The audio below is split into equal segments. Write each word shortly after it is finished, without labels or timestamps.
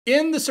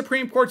In the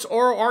Supreme Court's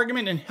oral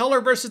argument in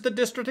Heller versus the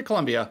District of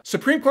Columbia,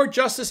 Supreme Court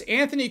Justice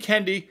Anthony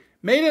Kennedy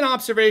made an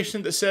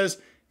observation that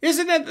says,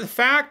 isn't it the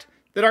fact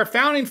that our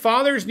founding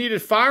fathers needed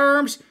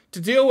firearms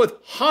to deal with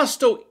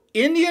hostile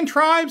Indian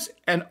tribes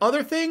and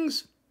other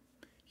things?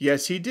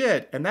 Yes, he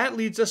did. And that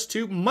leads us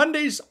to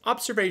Monday's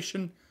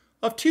observation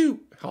of two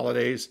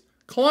holidays,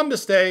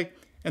 Columbus Day,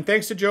 and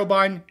thanks to Joe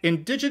Biden,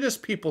 Indigenous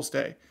Peoples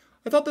Day.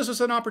 I thought this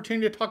was an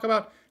opportunity to talk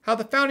about how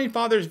the founding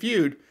fathers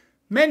viewed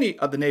many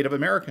of the Native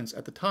Americans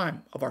at the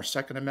time of our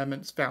Second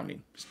Amendment's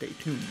founding. Stay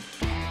tuned.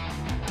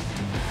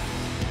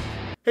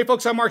 Hey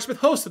folks, I'm Mark Smith,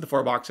 host of the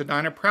 4 Box at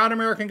 9, a proud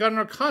American gun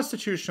owner,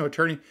 constitutional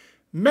attorney,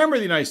 member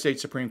of the United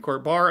States Supreme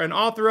Court Bar, and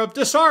author of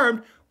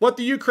Disarmed, What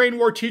the Ukraine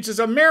War Teaches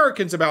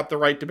Americans About the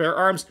Right to Bear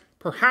Arms.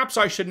 Perhaps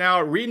I should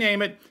now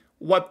rename it,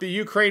 What the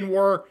Ukraine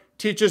War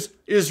Teaches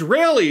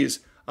Israelis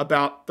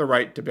About the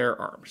Right to Bear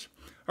Arms.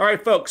 All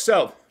right, folks,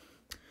 so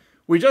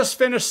we just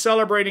finished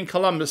celebrating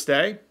Columbus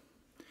Day,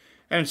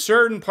 and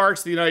certain parts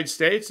of the United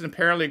States, and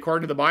apparently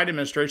according to the Biden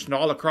administration,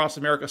 all across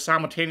America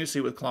simultaneously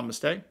with Columbus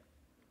Day.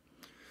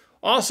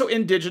 Also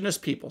Indigenous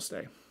Peoples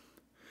Day.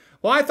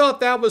 Well, I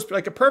thought that was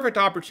like a perfect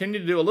opportunity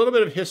to do a little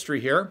bit of history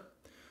here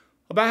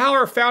about how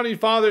our founding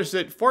fathers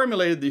that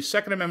formulated the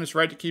Second Amendment's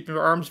right to keep and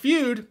bear arms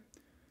viewed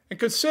and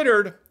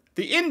considered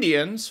the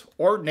Indians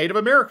or Native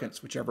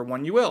Americans, whichever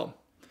one you will.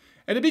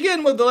 And to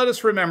begin with, let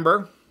us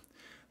remember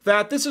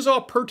that this is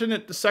all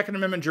pertinent to Second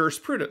Amendment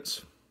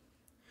jurisprudence,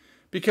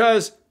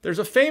 because there's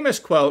a famous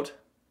quote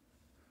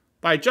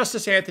by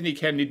Justice Anthony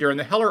Kennedy during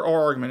the Heller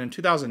oral argument in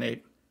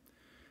 2008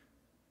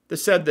 that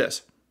said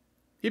this.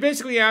 He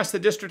basically asked the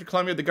District of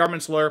Columbia, the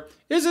government's lawyer,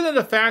 isn't it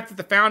a fact that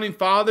the founding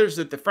fathers,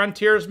 that the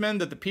frontiersmen,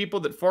 that the people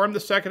that formed the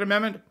Second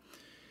Amendment,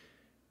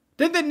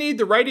 didn't they need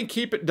the right to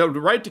keep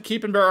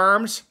and bear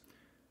arms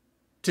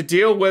to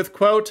deal with,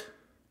 quote,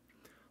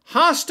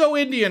 hostile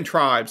Indian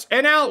tribes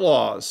and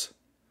outlaws,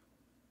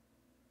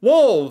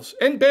 wolves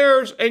and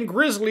bears and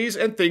grizzlies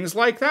and things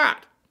like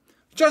that?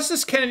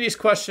 Justice Kennedy's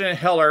question in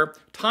Heller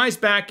ties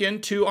back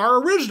into our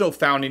original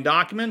founding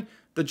document,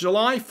 the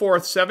July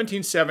 4th,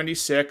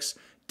 1776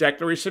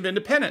 Declaration of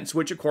Independence,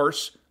 which, of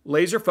course,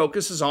 laser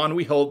focuses on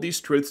we hold these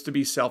truths to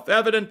be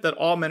self-evident, that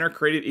all men are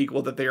created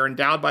equal, that they are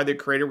endowed by their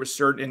Creator with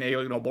certain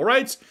inalienable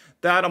rights,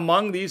 that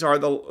among these are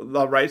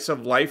the rights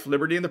of life,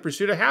 liberty, and the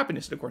pursuit of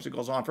happiness. And, of course, it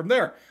goes on from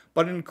there.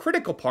 But in the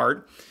critical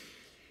part,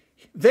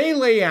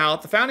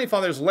 the founding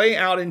fathers lay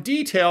out in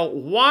detail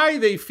why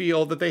they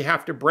feel that they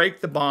have to break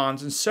the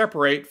bonds and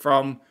separate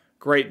from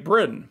Great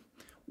Britain.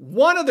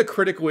 One of the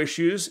critical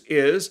issues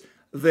is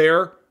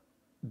their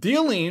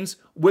dealings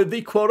with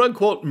the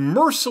quote-unquote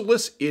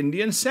merciless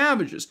Indian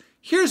savages.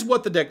 Here's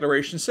what the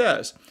Declaration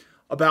says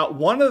about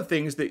one of the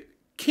things that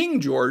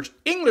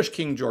English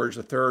King George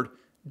III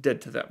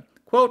did to them.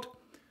 Quote,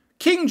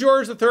 King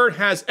George III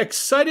has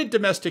excited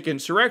domestic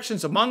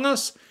insurrections among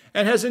us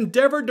and has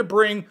endeavored to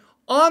bring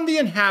on the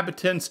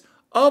inhabitants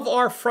of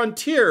our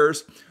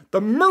frontiers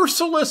the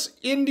merciless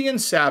Indian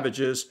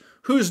savages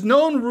whose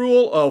known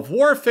rule of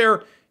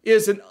warfare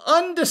is an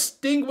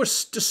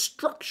undistinguished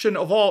destruction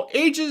of all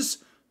ages,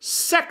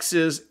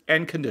 sexes,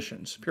 and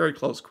conditions. Period,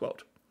 close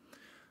quote.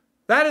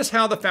 That is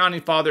how the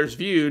founding fathers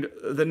viewed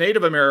the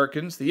Native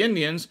Americans, the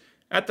Indians,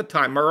 at the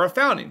time of our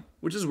founding,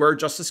 which is where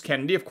Justice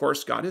Kennedy, of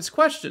course, got his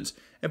questions.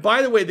 And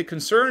by the way, the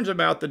concerns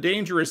about the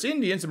dangerous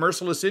Indians, the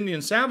merciless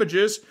Indian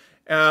savages,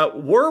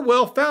 were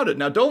well-founded.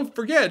 Now, don't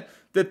forget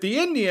that the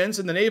Indians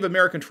and the Native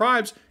American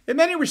tribes, in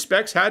many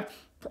respects, had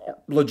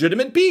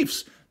legitimate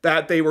beefs,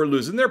 that they were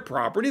losing their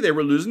property, they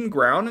were losing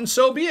ground, and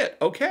so be it.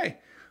 Okay.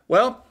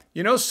 Well,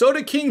 so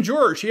did King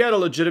George. He had a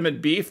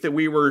legitimate beef that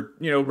we were,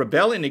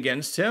 rebelling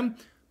against him.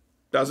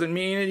 Doesn't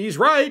mean he's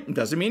right.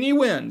 Doesn't mean he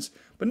wins.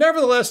 But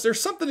nevertheless, there's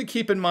something to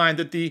keep in mind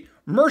that the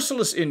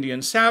merciless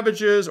Indian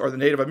savages or the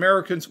Native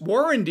Americans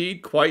were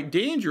indeed quite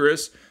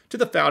dangerous to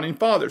the founding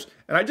fathers.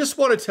 And I just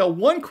want to tell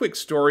one quick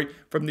story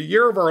from the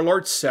year of our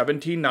Lord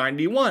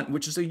 1791,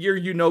 which is a year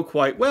you know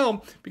quite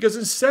well, because in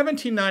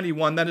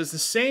 1791, that is the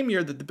same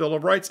year that the Bill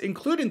of Rights,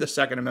 including the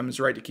Second Amendment's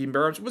right to keep and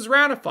bear arms, was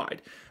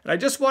ratified. And I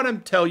just want to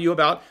tell you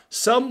about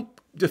some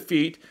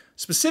defeat,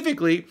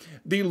 specifically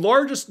the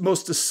largest,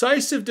 most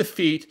decisive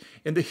defeat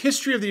in the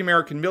history of the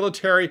American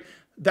military.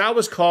 That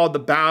was called the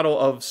Battle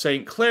of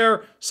St.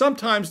 Clair.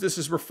 Sometimes this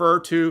is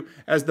referred to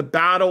as the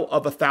Battle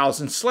of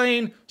 1,000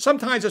 Slain.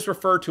 Sometimes it's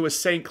referred to as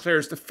St.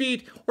 Clair's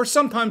defeat, or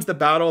sometimes the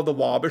Battle of the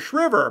Wabash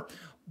River.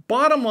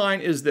 Bottom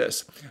line is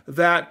this,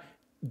 that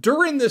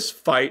during this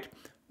fight,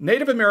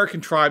 Native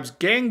American tribes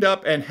ganged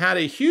up and had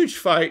a huge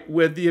fight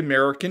with the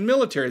American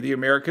military, the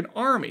American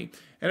Army.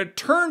 And it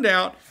turned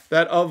out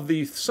that of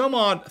the some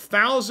odd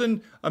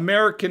 1,000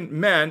 American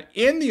men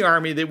in the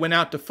Army that went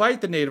out to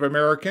fight the Native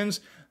Americans,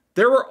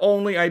 there were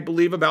only, I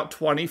believe, about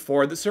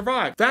 24 that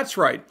survived. That's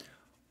right.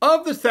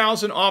 Of the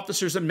 1,000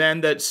 officers and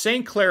men that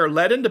St. Clair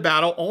led into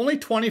battle, only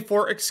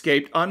 24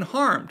 escaped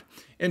unharmed.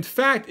 In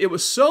fact, it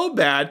was so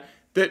bad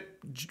that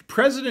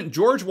President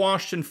George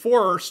Washington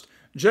forced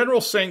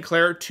General St.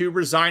 Clair to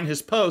resign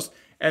his post,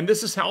 And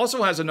this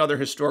also has another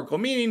historical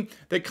meaning,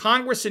 that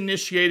Congress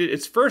initiated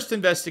its first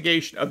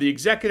investigation of the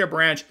executive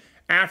branch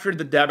after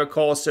the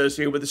debacle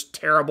associated with this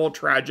terrible,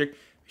 tragic,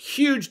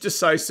 huge,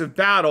 decisive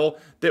battle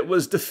that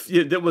was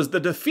the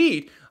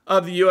defeat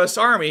of the U.S.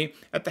 Army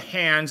at the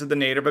hands of the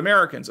Native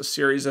Americans, a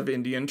series of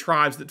Indian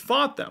tribes that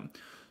fought them.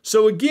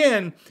 So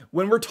again,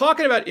 when we're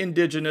talking about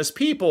indigenous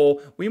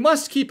people, we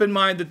must keep in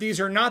mind that these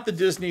are not the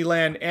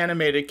Disneyland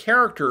animated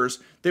characters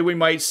that we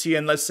might see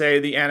in, let's say,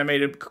 the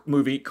animated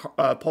movie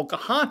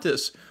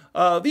Pocahontas.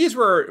 These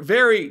were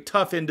very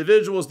tough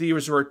individuals.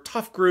 These were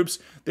tough groups.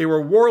 They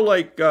were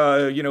warlike,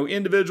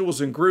 individuals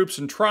and groups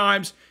and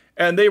tribes,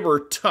 and they were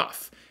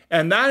tough.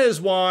 And that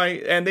is why,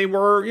 and they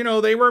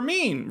were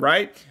mean,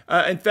 right?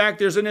 In fact,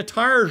 there's an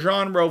entire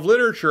genre of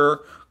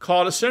literature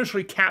called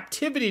essentially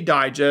Captivity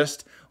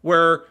Digest,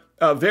 where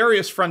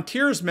various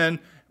frontiersmen,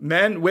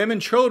 men, women,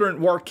 children,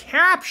 were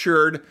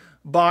captured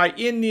by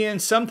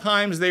Indians.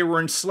 Sometimes they were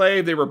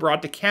enslaved. They were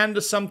brought to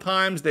Canada.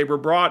 Sometimes they were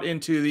brought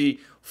into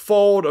the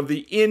fold of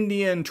the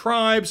Indian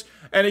tribes.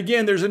 And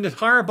again, there's an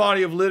entire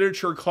body of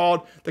literature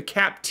called the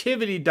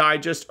Captivity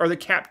Digest or the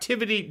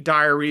Captivity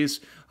Diaries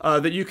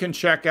that you can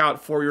check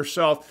out for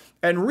yourself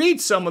and read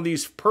some of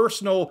these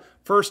personal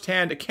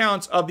firsthand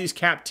accounts of these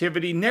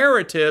captivity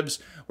narratives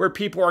where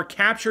people are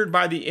captured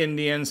by the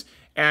Indians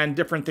and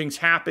different things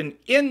happen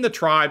in the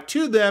tribe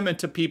to them and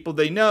to people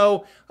they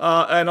know.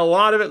 And a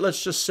lot of it,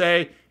 let's just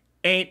say,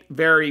 ain't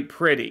very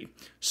pretty.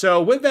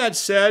 So with that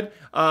said,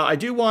 I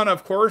do want to,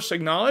 of course,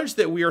 acknowledge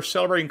that we are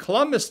celebrating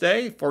Columbus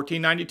Day,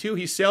 1492.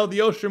 He sailed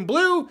the ocean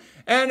blue,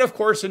 and of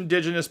course,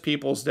 Indigenous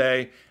Peoples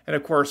Day. And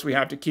of course, we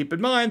have to keep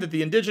in mind that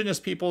the indigenous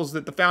peoples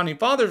that the Founding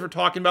Fathers were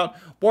talking about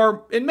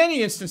were, in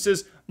many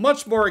instances,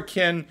 much more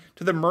akin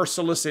to the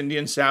merciless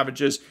Indian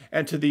savages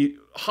and to the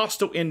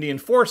hostile Indian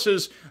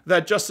forces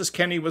that Justice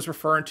Kennedy was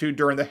referring to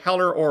during the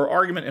Heller oral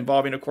argument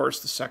involving, of course,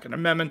 the Second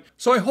Amendment.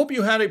 So I hope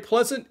you had a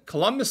pleasant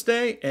Columbus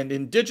Day and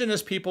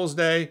Indigenous Peoples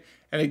Day.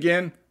 And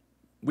again,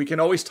 we can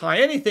always tie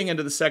anything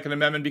into the Second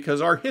Amendment because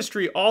our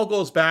history all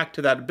goes back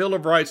to that Bill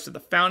of Rights, to the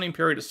founding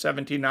period of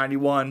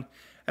 1791.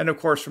 And of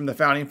course, from the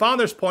Founding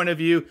Fathers' point of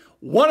view,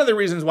 one of the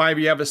reasons why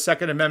we have a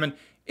Second Amendment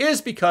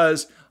is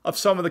because of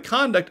some of the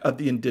conduct of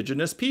the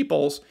indigenous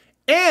peoples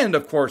and,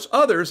 of course,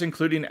 others,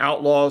 including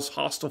outlaws,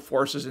 hostile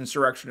forces,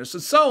 insurrectionists,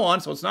 and so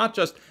on. So it's not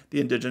just the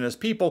indigenous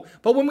people.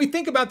 But when we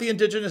think about the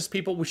indigenous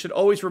people, we should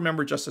always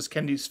remember Justice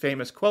Kennedy's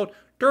famous quote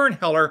during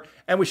Heller,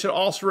 and we should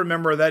also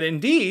remember that,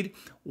 indeed,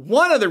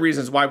 one of the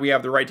reasons why we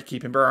have the right to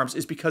keep and bear arms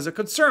is because of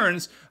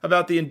concerns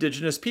about the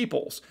indigenous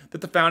peoples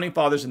that the Founding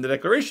Fathers in the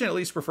Declaration at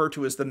least refer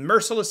to as the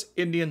merciless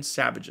Indian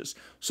savages.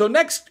 So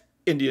next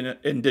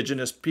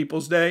Indigenous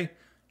Peoples Day,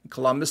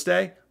 Columbus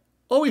Day,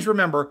 always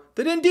remember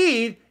that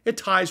indeed it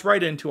ties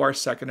right into our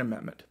Second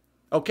Amendment.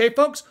 Okay,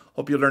 folks,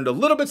 hope you learned a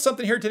little bit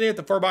something here today at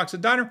the Four Boxes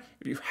Diner.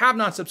 If you have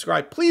not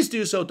subscribed, please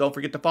do so. Don't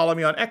forget to follow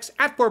me on X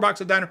at Four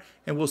Boxes Diner,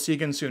 and we'll see you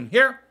again soon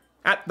here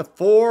at the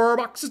Four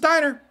Boxes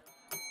Diner.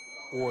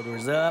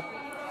 Orders up.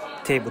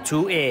 Table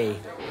 2A.